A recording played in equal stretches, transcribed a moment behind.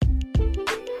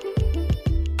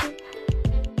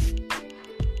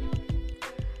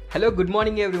Hello, good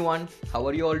morning everyone. How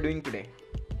are you all doing today?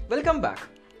 Welcome back.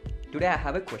 Today I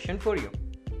have a question for you.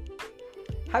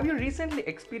 Have you recently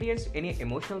experienced any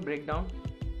emotional breakdown?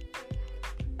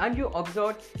 And you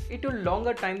observed it took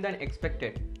longer time than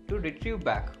expected to retrieve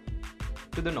back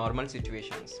to the normal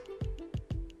situations.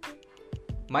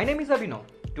 My name is Abhinav.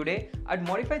 Today I'd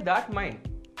modify that mind.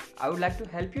 I would like to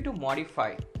help you to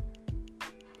modify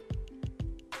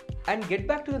and get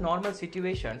back to the normal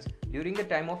situations during the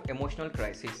time of emotional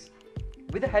crisis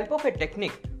with the help of a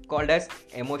technique called as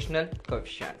emotional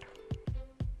coefficient.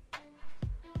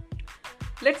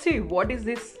 Let's see what is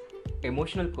this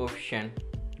emotional coefficient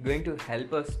going to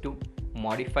help us to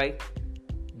modify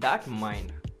that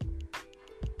mind.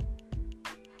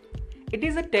 It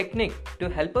is a technique to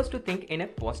help us to think in a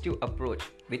positive approach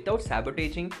without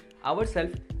sabotaging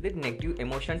ourselves with negative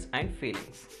emotions and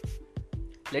feelings.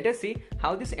 Let us see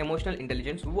how this emotional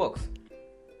intelligence works.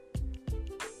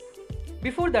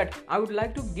 Before that, I would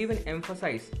like to give an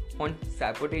emphasis on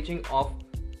sabotaging of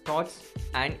thoughts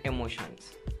and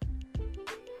emotions.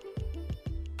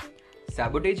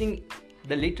 Sabotaging,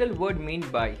 the literal word meant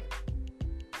by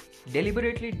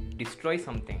deliberately destroy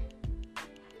something.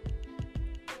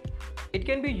 It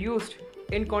can be used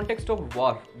in context of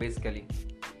war basically.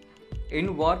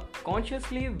 In war,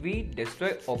 consciously we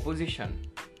destroy opposition.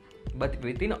 But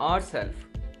within ourselves,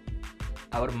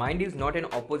 our mind is not an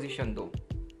opposition though.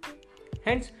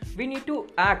 Hence, we need to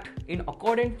act in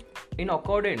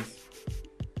accordance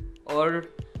or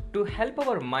to help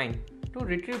our mind to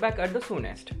retrieve back at the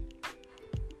soonest.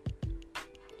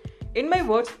 In my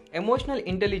words, emotional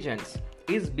intelligence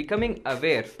is becoming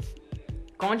aware,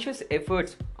 conscious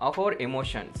efforts of our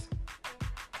emotions.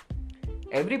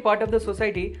 Every part of the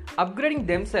society upgrading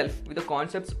themselves with the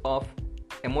concepts of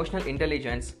emotional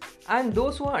intelligence, and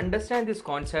those who understand this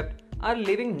concept are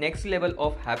living next level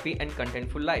of happy and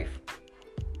contentful life.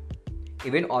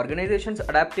 Even organizations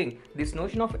adapting this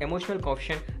notion of emotional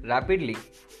coefficient rapidly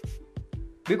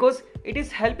because it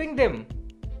is helping them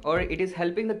or it is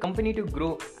helping the company to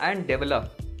grow and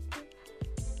develop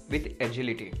with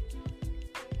agility.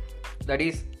 That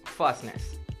is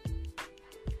fastness.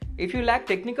 If you lack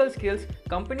technical skills,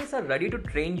 companies are ready to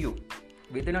train you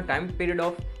within a time period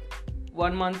of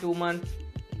 1 month, 2 months,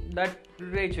 that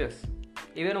reaches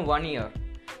even 1 year.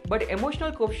 But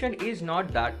emotional coefficient is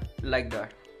not that like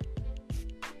that.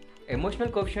 Emotional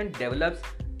coefficient develops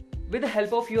with the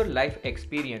help of your life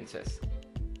experiences,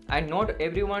 and not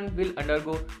everyone will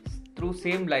undergo through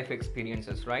same life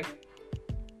experiences, right?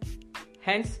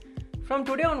 Hence, from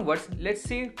today onwards, let's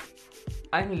see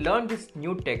and learn this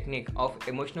new technique of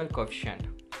emotional coefficient.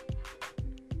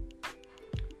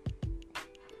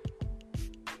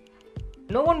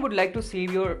 No one would like to see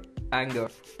your anger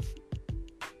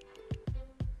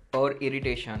or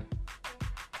irritation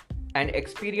and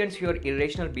experience your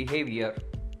irrational behavior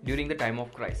during the time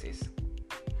of crisis.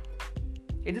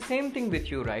 It's the same thing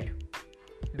with you, right?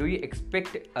 Do you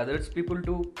expect others people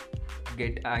to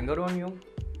get anger on you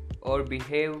or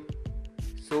behave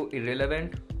so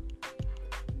irrelevant?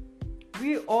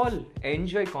 We all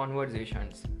enjoy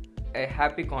conversations, a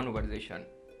happy conversation.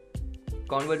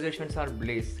 Conversations are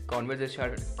bliss.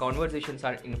 Conversations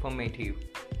are informative.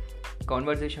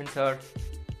 Conversations are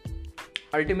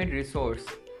ultimate resource.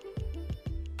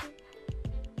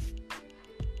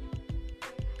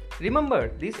 Remember,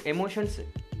 these emotions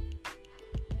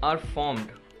are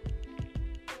formed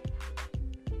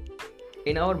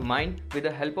in our mind with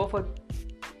the help of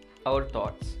our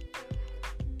thoughts.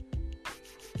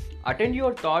 Attend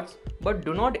your thoughts, but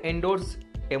do not endorse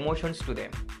emotions to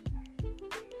them,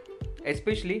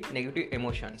 especially negative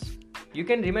emotions. You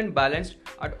can remain balanced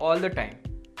at all the time.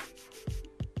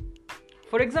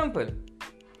 For example,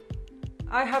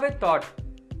 I have a thought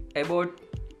about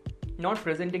not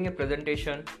presenting a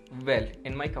presentation well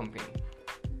in my company.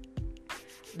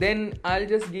 Then I'll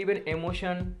just give an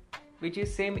emotion which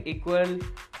is same equal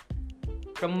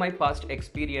from my past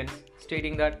experience,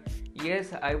 stating that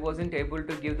yes, I wasn't able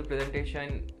to give the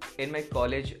presentation in my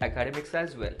college academics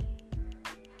as well.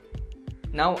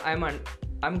 Now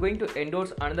I'm going to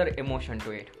endorse another emotion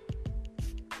to it.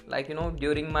 Like,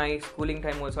 during my schooling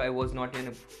time also I was not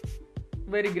a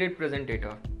very great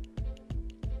presenter.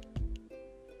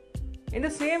 In the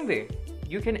same way,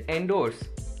 you can endorse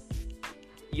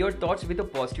your thoughts with the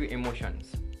positive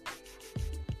emotions.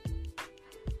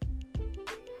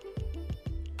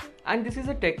 And this is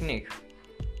a technique,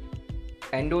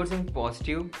 endorsing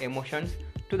positive emotions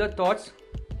to the thoughts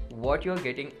what you're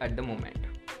getting at the moment.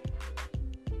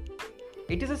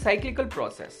 It is a cyclical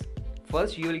process.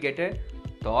 First you will get a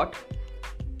thought,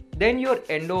 then you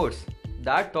endorse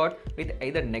that thought with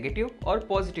either negative or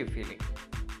positive feeling.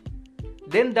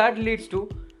 then that leads to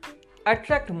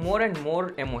attract more and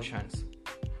more emotions.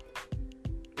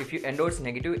 If you endorse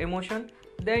negative emotion,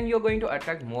 then you're going to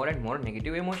attract more and more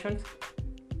negative emotions.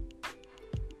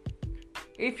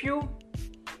 If you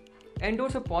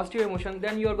endorse a positive emotion,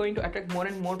 then you're going to attract more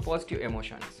and more positive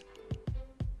emotions.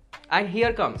 And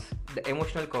here comes the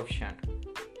emotional coefficient,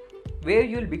 where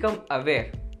you'll become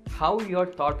aware how your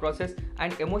thought process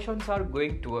and emotions are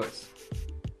going towards.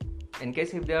 In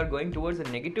case if they are going towards a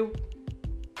negative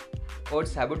or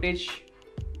sabotage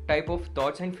type of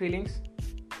thoughts and feelings,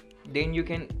 then you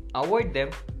can avoid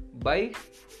them by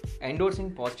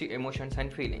endorsing positive emotions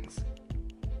and feelings.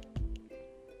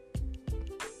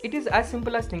 It is as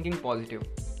simple as thinking positive.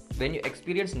 When you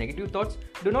experience negative thoughts,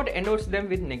 do not endorse them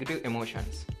with negative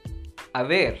emotions.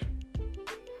 Aware.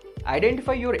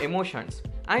 Identify your emotions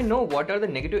and know what are the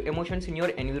negative emotions in your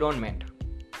environment.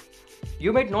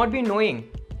 You might not be knowing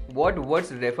what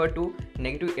words refer to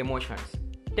negative emotions.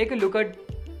 Take a look at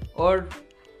or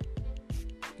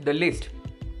the list: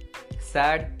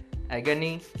 sad,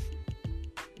 agony,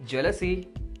 jealousy,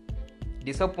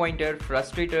 disappointed,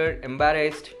 frustrated,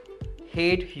 embarrassed,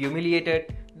 hate,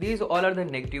 humiliated. These all are the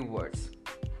negative words.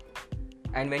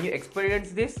 And when you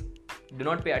experience this, do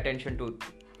not pay attention to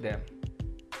them.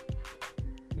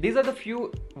 These are the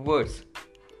few words.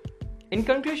 In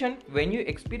conclusion, when you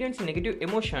experience negative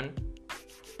emotion,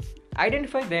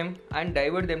 identify them and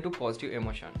divert them to positive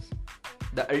emotions.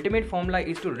 The ultimate formula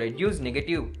is to reduce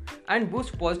negative and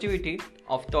boost positivity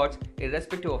of thoughts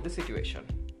irrespective of the situation.